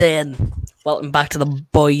then, welcome back to the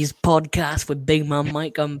Boys Podcast with Big Man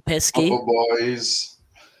Mike and Pisky. Upper boys.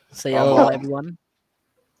 Say hello, everyone.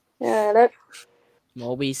 Yeah, look. What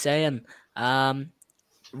are we saying?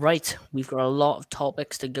 Right, we've got a lot of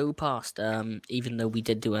topics to go past. Even though we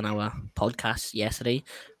did do an hour podcast yesterday,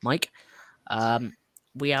 Mike.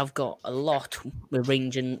 We have got a lot. We're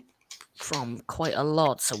ranging from quite a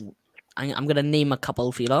lot. So I'm going to name a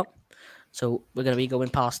couple for you lot. So we're going to be going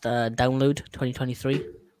past Download 2023.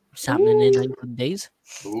 It's happening in 19 days.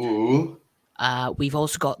 Ooh. We've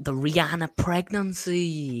also got the Rihanna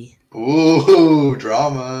pregnancy. Ooh,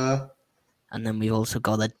 drama. And then we've also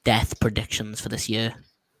got the death predictions for this year.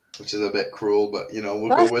 Which is a bit cruel, but, you know, we'll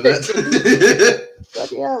That's go with it.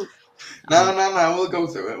 Bloody hell. No, we'll go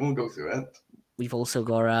through it. We've also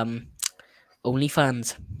got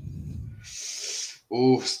OnlyFans.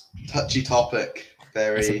 Ooh, touchy topic.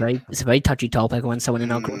 It's a very touchy topic when someone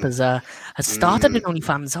in our group has started in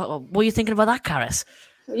OnlyFans. What are you thinking about that, Karis?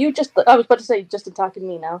 I was about to say, just attacking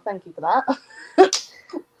me now. Thank you for that.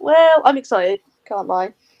 Well, I'm excited. Can't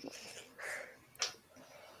lie.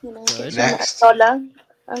 You know, Good. Next. I'm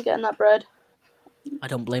getting that bread. I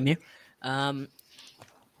don't blame you.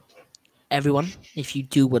 Everyone, if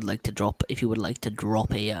you would like to drop a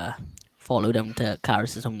follow down to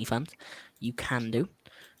Karis's OnlyFans, you can do.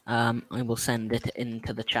 I will send it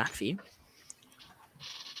into the chat for you.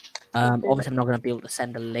 Obviously, I'm not going to be able to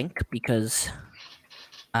send a link because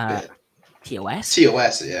TOS.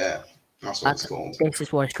 TOS, yeah. That's what it's called. This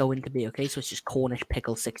is what it's going to be, okay? So it's just Cornish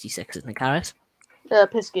Pickle 66, isn't it, Karis?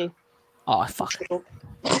 Pisky. Oh, fuck. Pickle.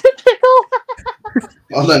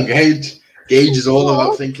 Well done, Gage. Gage is all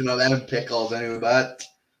about thinking of them pickles anyway, but...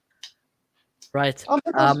 Right.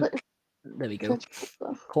 There we go.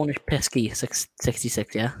 Cornish Pisky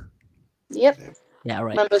 66, yeah? Yep. Yeah,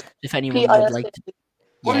 right. Remember, If anyone would like to...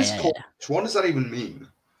 What is yeah. Cornish? What does that even mean?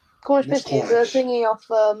 Cornish What's Pisky is Cornish? a thingy off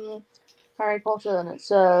Harry Potter, and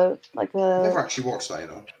it's like I've never a... actually watched that, you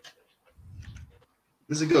know.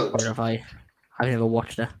 Is it good? Or if I've never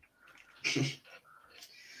watched it.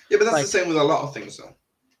 Yeah, but that's Right. the same with a lot of things, though.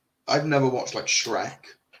 I've never watched, like, Shrek.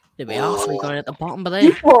 There we are. So we got it at the bottom, but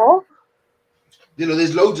You there. what? You know,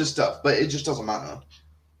 there's loads of stuff, but it just doesn't matter.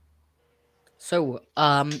 So,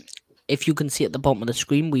 if you can see at the bottom of the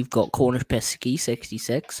screen, we've got Cornish Pisky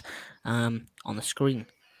 66 on the screen.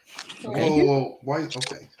 Okay. Oh, why?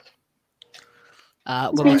 Okay.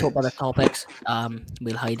 When we talk about the topics,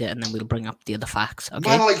 we'll hide it and then we'll bring up the other facts. Okay.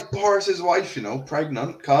 Man, like Boris's wife, you know,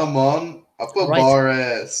 pregnant. Come on, up with Right.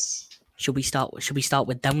 Boris. Should we start with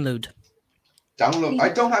Download? Download. I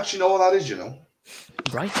don't actually know what that is, you know.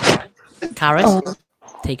 Right. Karis,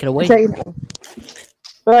 take it away.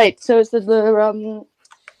 Right, so it's believe me,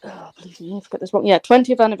 I forgot this one. Yeah,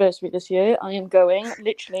 20th anniversary this year. I am going.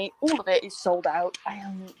 Literally, all of it is sold out. I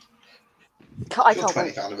Your can't 20th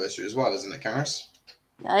wait. anniversary as well, isn't it, Karis?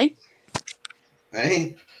 Hey?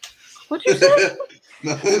 Hey? What'd you say?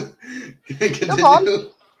 Continue.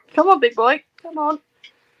 on. Come on, big boy. Come on.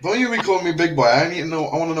 Don't you be calling me big boy. I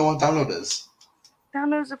want to know what Download is.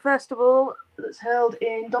 Download's a festival that's held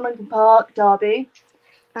in Donington Park, Derby.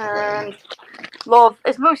 And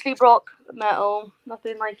it's mostly rock, metal,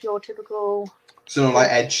 nothing like your typical... So, like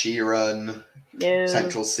Ed Sheeran, No.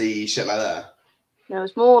 Central C, shit like that. No,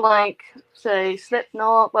 it's more like, say,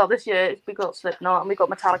 Slipknot. Well, this year we got Slipknot and we got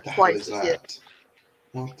What the Metallica hell twice is this year. that?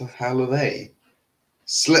 What the hell are they?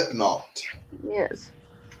 Slipknot. Yes.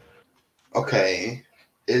 Okay.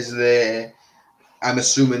 Is there... I'm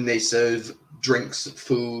assuming they serve drinks,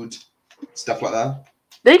 food, stuff like that?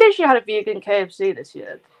 They actually had a vegan KFC this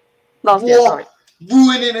year. Last year, sorry.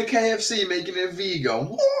 Ruining a KFC, making it vegan?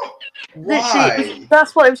 What? Why? Literally,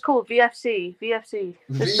 that's what it was called, VFC. VFC.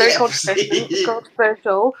 It's very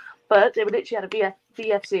controversial, but they literally had a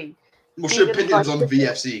VFC. What's your Vegan opinions on fried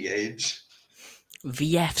VFC, Gage?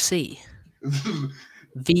 VFC.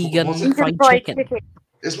 Vegan Vegan fried chicken.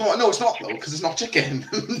 It's not though, because it's not chicken.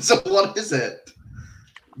 So what is it?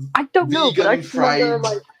 I don't know, but I Vegan just remember,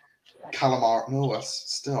 fried like, calamari. No,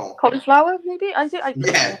 that's still. cauliflower, maybe? I don't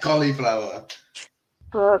Yeah, know. cauliflower.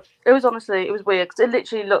 But it was weird, because it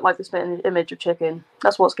literally looked like the spitting image of chicken.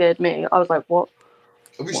 That's what scared me. I was like, what?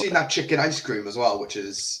 Have you seen that chicken ice cream as well, which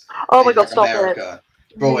is Oh my in god, stop it. America?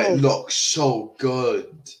 Bro, No. it looks so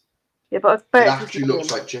good. Yeah, but I It bet actually looks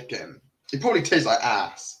like chicken. It probably tastes like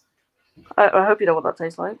ass. I hope you know what that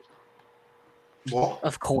tastes like. What?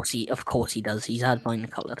 Of course he does. He's had mine a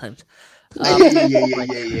couple of times.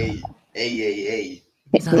 Hey.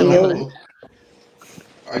 He's had a lot of it.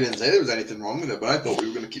 I didn't say there was anything wrong with it, but I thought we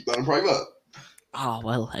were going to keep that in private. Oh,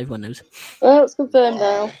 well, everyone knows. Well, it's confirmed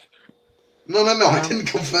now. No, I didn't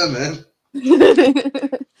confirm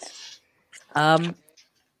it.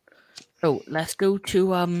 So let's go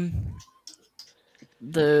to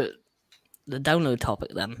the download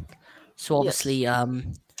topic then. So obviously,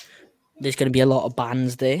 there's going to be a lot of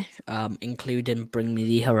bands there, including Bring Me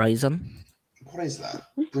the Horizon. What is that?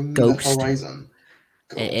 Bring Me the Ghost. Horizon.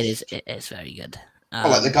 Ghost. It is very good.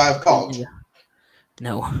 Like the guy of COD?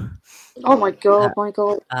 No. Oh my god, my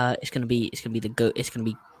god. It's gonna be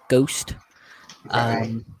Ghost.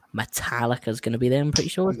 Okay. Metallica's gonna be there. I'm pretty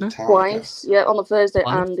sure, isn't it? Metallica. Twice, yeah, on the Thursday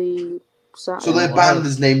Twice? and the Saturday. So their Wow. band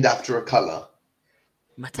is named after a colour.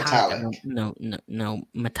 Metallica. Metallic. No.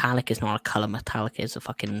 Metallic is not a color. Metallic is a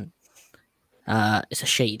fucking. It's a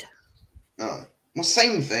shade. Oh. Well,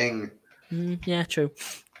 same thing. Yeah, true.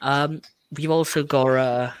 We've also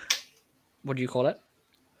got what do you call it?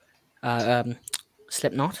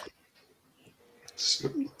 Slipknot.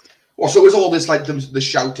 Well, so it's all this like the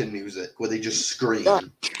shouting music where they just scream. Yeah.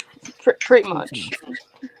 Pretty much.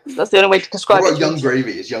 That's the only way to describe What it. about Young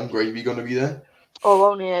Gravy? Is Young Gravy going to be there?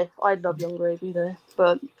 Oh, only I'd love Young Gravy there,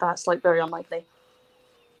 but that's like very unlikely.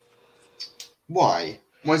 Why?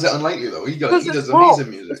 Why is that unlikely though? He Because does it's rock.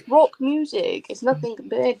 amazing music. It's rock music. It's nothing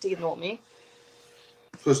compared to, you know what I mean?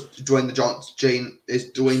 Because Dwayne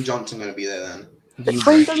Johnson going to be there then? The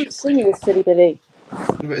Queen doesn't sing this silly bitty.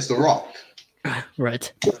 But it's The Rock.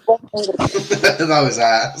 Right. That was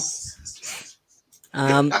ass.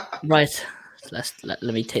 Right. Let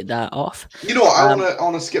me take that off. You know what? I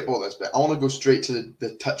want to skip all this bit. I want to go straight to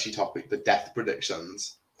the touchy topic, the death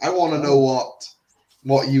predictions. I want to know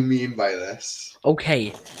what you mean by this.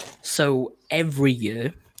 Okay, so every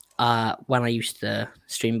year, when I used to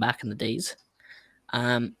stream back in the days,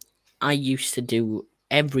 I used to do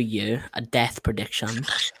every year a death prediction.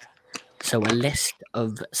 So a list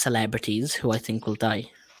of celebrities who I think will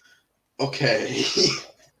die. Okay.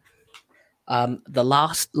 The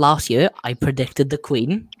last year I predicted the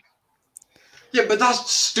Queen. Yeah, but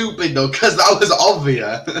that's stupid though, because that was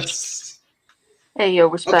obvious. Hey, yo,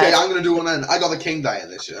 respect. Okay, I'm gonna do one then. I got the King dying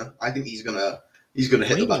this year. I think he's gonna hit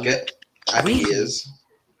the bucket. I think he is.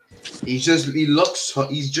 He's just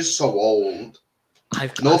so old.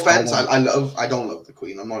 No offense, I don't love the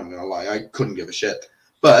Queen. I'm not even gonna lie. I couldn't give a shit.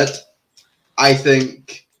 But I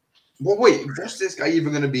think. Well, wait. What's this guy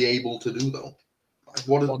even gonna be able to do though?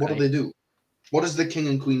 What do they do? What does the King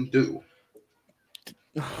and Queen do?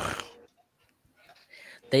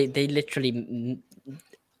 They literally.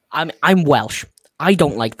 I'm Welsh. I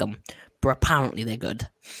don't like them, but apparently they're good.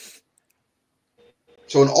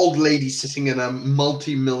 So an old lady sitting in a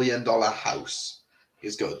multi-million-dollar house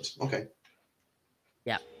is good. Okay.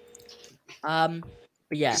 Yeah. But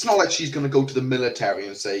yeah. It's not like she's gonna go to the military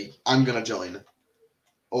and say, "I'm gonna join,"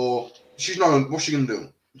 or she's not. What's she gonna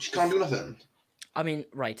do? She can't do nothing. I mean,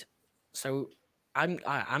 right. So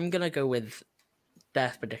I'm gonna go with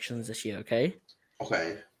death predictions this year. Okay.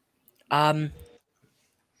 Okay.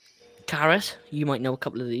 Carrot, you might know a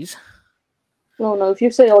couple of these. No, if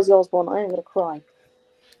you say Ozzy Osbourne, I am gonna cry.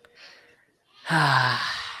 I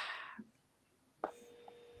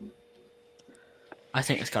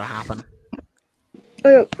think it's gotta happen.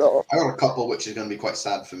 Oh god. I got a couple which is gonna be quite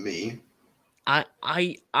sad for me. I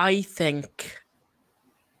think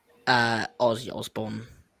Ozzy Osbourne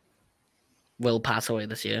will pass away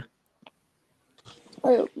this year.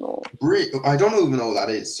 I don't know. I don't even know what that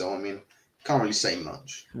is, so I mean, can't really say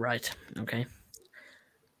much. Right. Okay.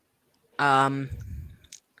 I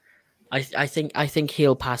think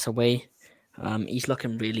he'll pass away. He's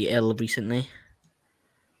looking really ill recently.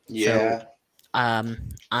 Yeah. So,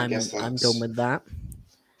 I'm going with that.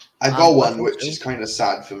 I got one which is kind of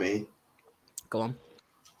sad for me. Go on.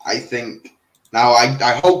 I think now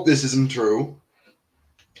I hope this isn't true,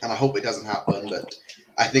 and I hope it doesn't happen. But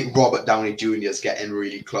I think Robert Downey Jr. is getting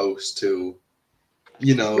really close to,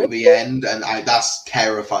 the end, and that's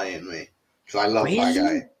terrifying me because I love that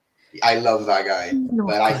guy. I love that guy,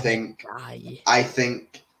 but I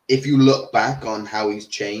think if you look back on how he's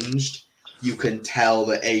changed, you can tell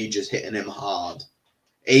that age is hitting him hard.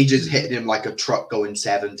 Age is hitting him like a truck going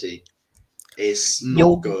 70. It's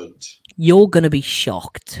not good. You're gonna be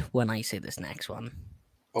shocked when I say this next one.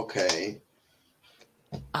 Okay.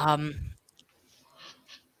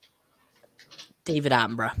 David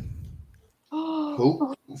Attenborough.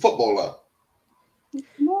 Who? Footballer.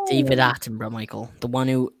 No. David Attenborough, Michael, the one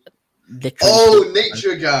who literally. Oh,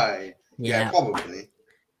 nature guy. Yeah, Yeah, probably.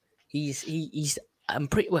 He's. I'm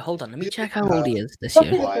pretty. Wait, hold on. Let me check how old he is this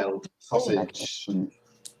year. Wild sausage.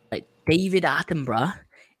 Right, David Attenborough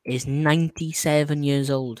is 97 years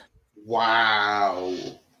old. Wow.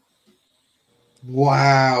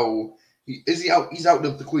 Is he out? He's out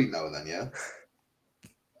of the Queen now, then, yeah.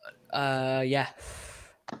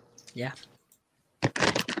 Yeah.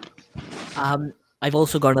 I've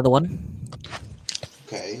also got another one.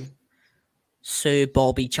 Okay. Sir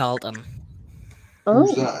Bobby Charlton.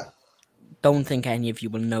 Who's Oh, that? Don't think any of you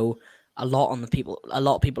will know. A lot of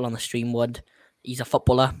people on the stream would. He's a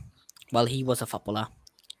footballer. Well, he was a footballer.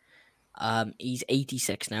 He's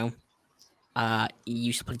 86 now. He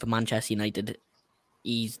used to play for Manchester United.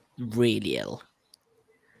 He's really ill.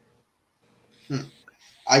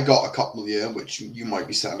 I got a couple here, which you might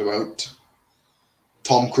be sad about.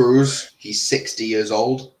 Tom Cruise, he's 60 years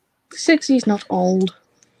old. 60's not old.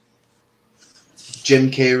 Jim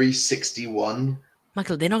Carrey, 61.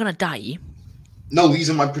 Michael, they're not gonna die, No, these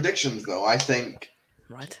are my predictions, though. I think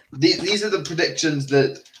right? these are the predictions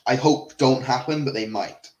that I hope don't happen, but they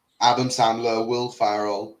might. Adam Sandler, Will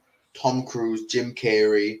Ferrell, Tom Cruise, Jim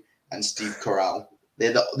Carrey, and Steve Carell.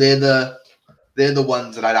 They're the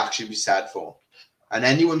ones that I'd actually be sad for. And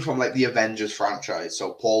anyone from like the Avengers franchise,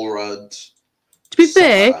 so Paul Rudd. To be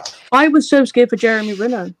fair, I was so scared for Jeremy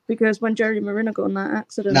Renner because when Jeremy Renner got in that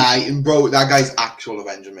accident. Nah, bro, that guy's actual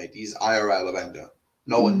Avenger, mate. He's IRL Avenger.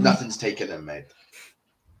 No one, nothing's taken him, mate.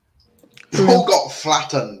 Bro got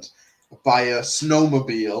flattened by a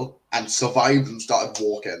snowmobile and survived and started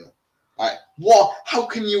walking. Like, what? How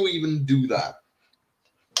can you even do that?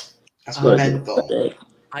 That's mental.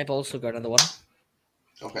 I've also got another one.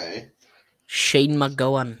 Okay. Shane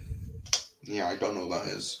McGowan. Yeah, I don't know who that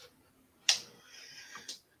is.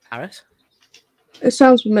 Harris? It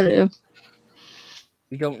sounds familiar.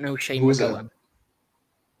 You don't know Shane Who is McGowan?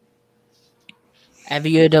 Have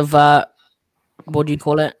you heard of what do you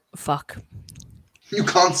call it? Fuck. You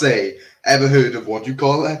can't say ever heard of what you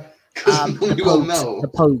call it because nobody will know. The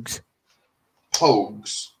Pogues.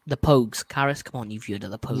 Pogues. The Pogues. Karis, come on, you've heard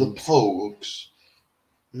of the Pogues. The Pogues.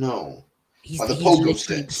 No. He's the literally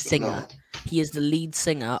sticks, the singer. no. He is the lead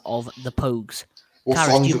singer of the Pogues. What Karis,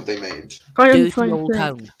 songs have they made? Dirty Old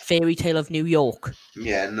Town. Fairy Tale of New York.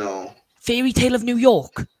 Yeah, no. Fairy Tale of New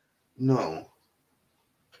York. No.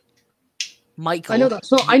 Michael. I know that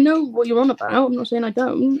song. I know what you're on about. I'm not saying I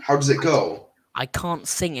don't. How does it go? I can't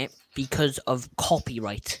sing it because of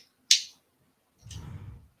copyright.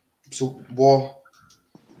 So what?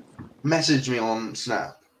 Message me on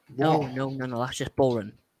Snap. What? No, that's just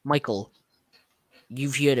boring. Michael,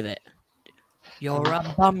 you've heard of it. You're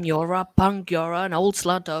a bum, you're a punk, you're an old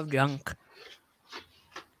slut of junk.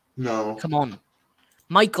 No. Come on.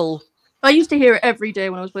 Michael. I used to hear it every day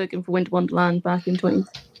when I was working for Winter Wonderland back in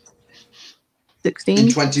 2016. In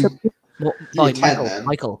 20...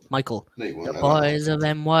 Michael. The boys of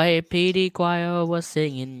NYPD choir were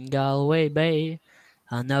singing Galway Bay,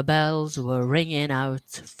 and the bells were ringing out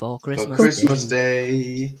for Christmas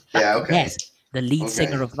Day. Yeah, okay. Yes, the lead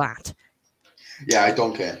singer of that. Yeah, I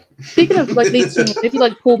don't care. Speaking of like lead singer, maybe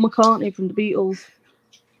like Paul McCartney from the Beatles.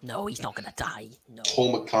 No, he's not gonna die. No.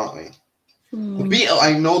 Paul McCartney. The Beatles.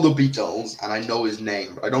 I know the Beatles, and I know his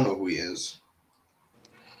name, but I don't know who he is.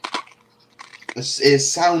 It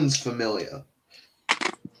sounds familiar.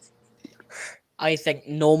 I think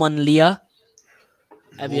Norman Lear.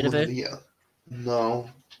 Have you ever? No.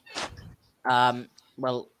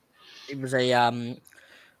 Well, it was a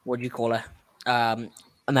what do you call it?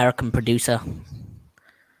 American producer.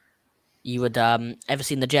 You would ever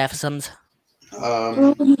seen the Jeffersons?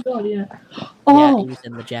 Oh my god, yeah. Yeah, he was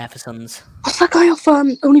in the Jeffersons. What's that guy off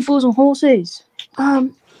Only Fools and Horses?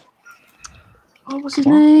 What's his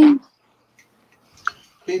name?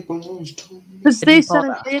 Because they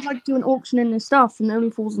like doing auctioning and stuff and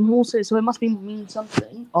Only Fools and Horses, so it must mean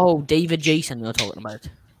something. Oh, David Jason you're talking about.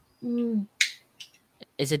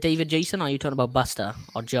 Is it David Jason or are you talking about Buster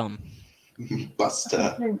or John?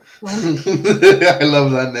 Buster. I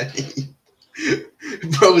love that name.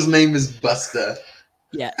 Bro's name is Buster.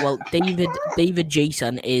 Yeah, well, David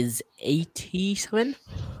Jason is 80 something.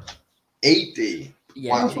 80.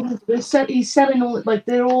 Yeah. Wow. He's selling all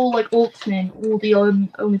they're all like auctioning all the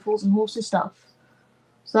Only Fools and Horses stuff.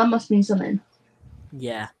 So that must mean something.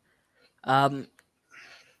 Yeah.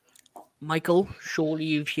 Michael, surely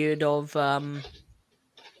you've heard of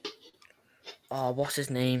what's his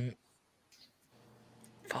name?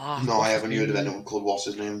 No, I haven't heard of anyone called what's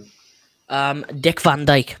his name. Dick Van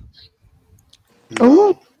Dyke. No.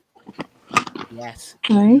 Oh. Yes.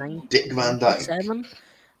 Okay. Dick Van Dyke.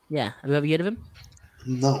 Yeah. Have you ever heard of him?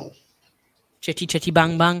 No. Chitty Chitty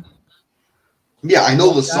Bang Bang. Yeah, I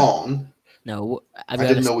know the song. No, I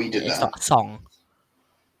didn't know he did that. It's not a song.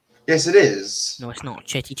 Yes, it is. No, it's not.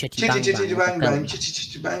 Chitty Chitty Chitty Bang Chitty Bang. Bang Bang, Chitty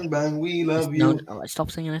Chitty Bang Bang, we love you. No, stop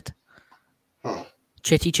singing it. Oh.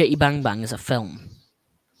 Chitty Chitty Bang Bang is a film.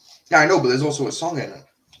 Yeah, I know, but there's also a song in it.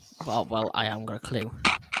 Well, I haven't got a clue.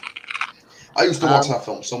 I used to watch that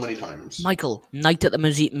film so many times. Michael, Night at the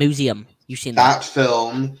Museum. You've seen that? That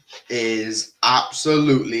film is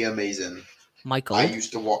absolutely amazing. Michael. I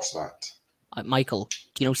used to watch that. Michael,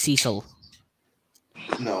 do you know Cecil?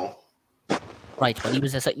 No. Right, well, he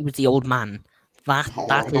was the old man. That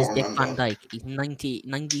I is don't Dick remember. Van Dyke. He's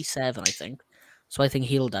 97, I think. So I think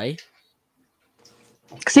he'll die.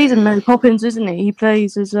 Because he's in Mary Poppins, isn't he? He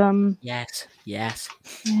plays as Yes. Yeah.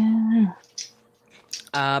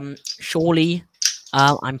 Surely,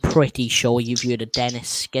 I'm pretty sure you've heard of Dennis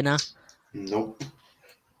Skinner, Nope.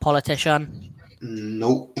 politician.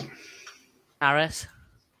 Nope. Harris.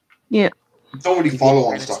 Yeah. Don't really You've follow heard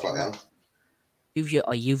on Dennis stuff like Skinner?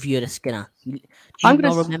 that. You've heard of Skinner. Do you I'm not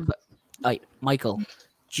gonna remember? Right, Michael.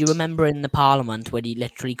 Do you remember in the Parliament when he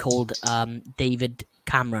literally called David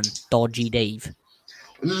Cameron Dodgy Dave?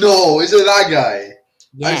 No, is it that guy?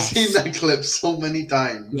 Yes. I've seen that clip so many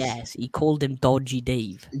times. Yes, he called him Dodgy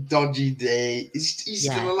Dave. Dodgy Day. He's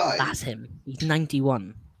still alive. That's him. He's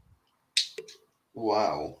 91.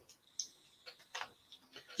 Wow.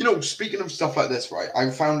 You know, speaking of stuff like this, right?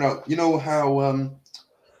 I found out. You know how I'm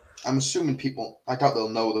assuming people. I doubt they'll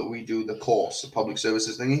know that we do the course, the public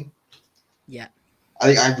services thingy. Yeah. I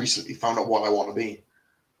think I recently found out what I want to be.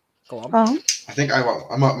 Go on. Oh. I think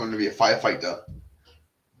I'm going to be a firefighter.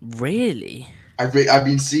 Really? I've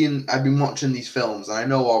been watching these films, and I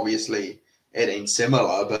know obviously it ain't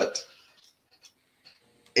similar, but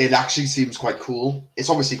it actually seems quite cool. It's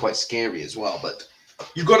obviously quite scary as well, but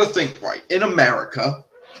you got to think, right? In America,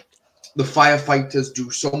 the firefighters do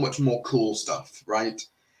so much more cool stuff, right?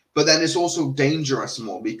 But then it's also dangerous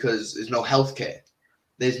more because there's no healthcare.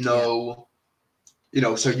 There's no,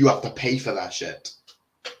 so you have to pay for that shit.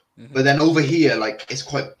 Mm-hmm. But then over here, like, it's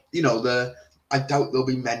quite, I doubt there'll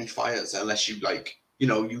be many fires unless you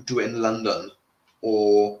you do it in London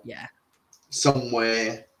or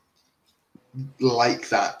somewhere like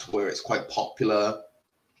that where it's quite popular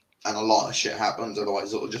and a lot of shit happens.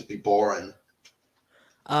 Otherwise, it'll just be boring.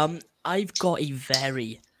 I've got a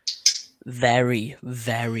very, very,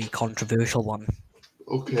 very controversial one.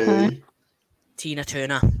 Okay. Tina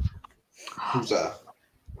Turner. Who's that?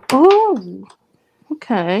 Oh.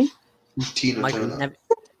 Okay. Who's Tina Turner?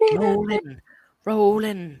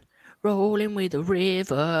 Rolling with the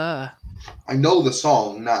river. I know the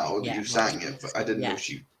song now that Yeah, you sang it, but I didn't know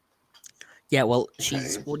she. Yeah, well,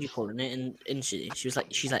 she's what do you call it? And she's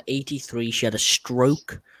like 83. She had a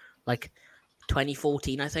stroke, like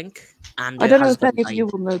 2014, I think. And I don't know if any of you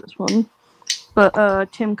will know this one,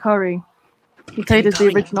 but Tim Curry, he played as the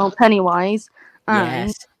original Pennywise,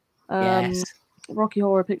 and yes. Rocky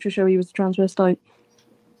Horror Picture Show. He was a transvestite.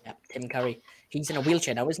 Yeah, Tim Curry. He's in a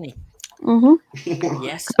wheelchair now, isn't he? Mm-hmm.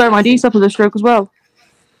 Yes. Bear in mind, he suffered a stroke as well.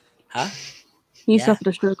 Huh? He suffered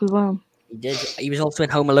a stroke as well. He did. He was also in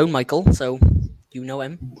Home Alone, Michael. So you know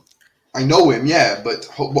him. I know him, yeah, but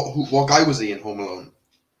what guy was he in Home Alone?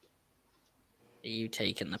 Are you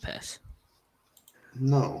taking the piss?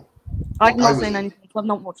 No. I'm not saying anything. I've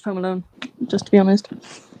not watched Home Alone, just to be honest.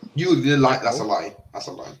 You like that's a lie. That's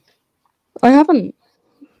a lie. I haven't.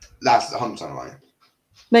 That's 100% a lie.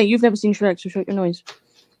 Mate, you've never seen Shrek, so shut your noise.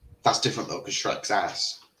 That's different though, because Shrek's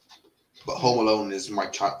ass. But Home Alone is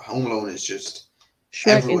Home Alone is just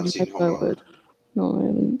Shrek everyone's seen Home Alone. No, I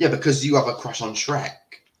haven't. Yeah, because you have a crush on Shrek.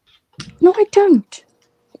 No, I don't.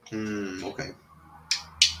 Okay.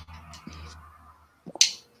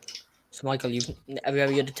 So, Michael, have you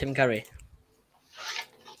ever heard of Tim Curry?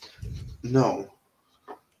 No.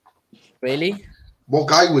 Really? What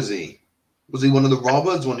guy was he? Was he one of the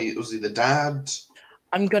robbers? Was he the dad?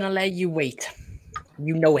 I'm gonna let you wait.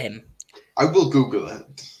 You know him. I will Google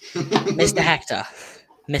it. Mr. Hector.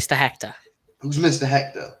 Mr. Hector. Who's Mr.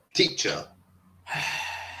 Hector? Teacher.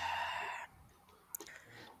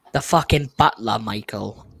 The fucking butler,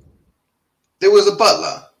 Michael. There was a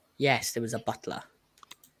butler? Yes, there was a butler.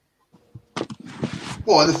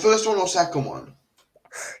 What, the first one or second one?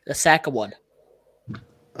 The second one.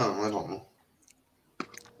 Oh, I don't know.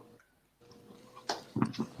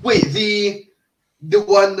 Wait, the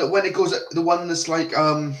one that when it goes, the one that's like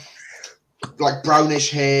brownish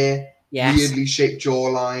hair, weirdly shaped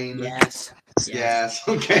jawline. Yes.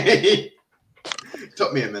 Okay.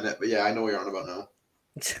 Took me a minute, but yeah, I know what you're on about now.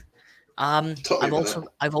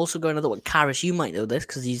 I've also got another one. Karis, you might know this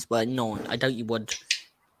because no, I doubt you would.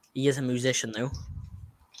 He is a musician though.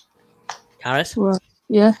 Karis? Well,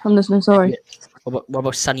 yeah, I'm listening. Sorry. What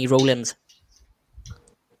about Sonny Rollins?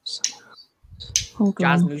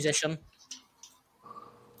 Jazz musician.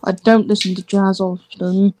 I don't listen to jazz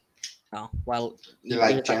often. Oh well. You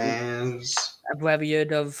like jazz? Have you ever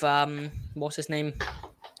heard of what's his name?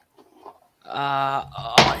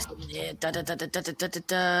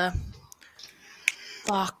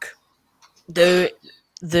 Fuck.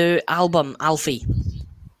 The album Alfie.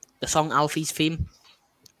 The song Alfie's theme.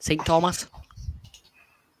 St. Thomas.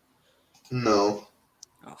 No.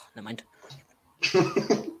 Oh, never mind.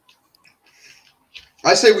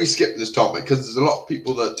 I say we skip this topic because there's a lot of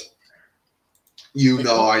people that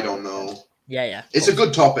I don't know. Yeah. It's a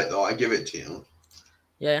good topic though. I give it to you.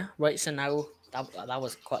 Yeah. Right. So now that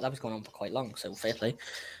was going on for quite long. So fair play.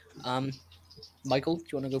 Michael, do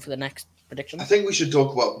you want to go for the next prediction? I think we should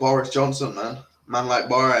talk about Boris Johnson, man. Man like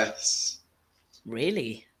Boris.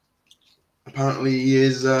 Really? Apparently, he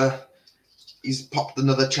is. He's popped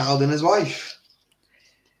another child in his wife.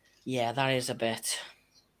 Yeah, that is a bit.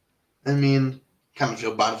 I mean, kind of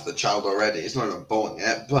feel bad for the child already. It's not even born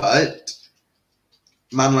yet, but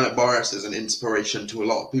man like Boris is an inspiration to a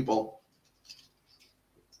lot of people.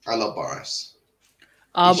 I love Boris.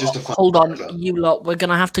 He's just a fun hold on, character. you lot. We're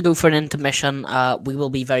gonna have to go for an intermission. We will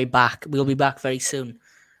be back. We'll be back very soon.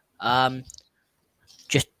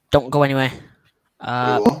 Just don't go anyway.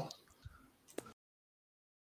 Wait, what?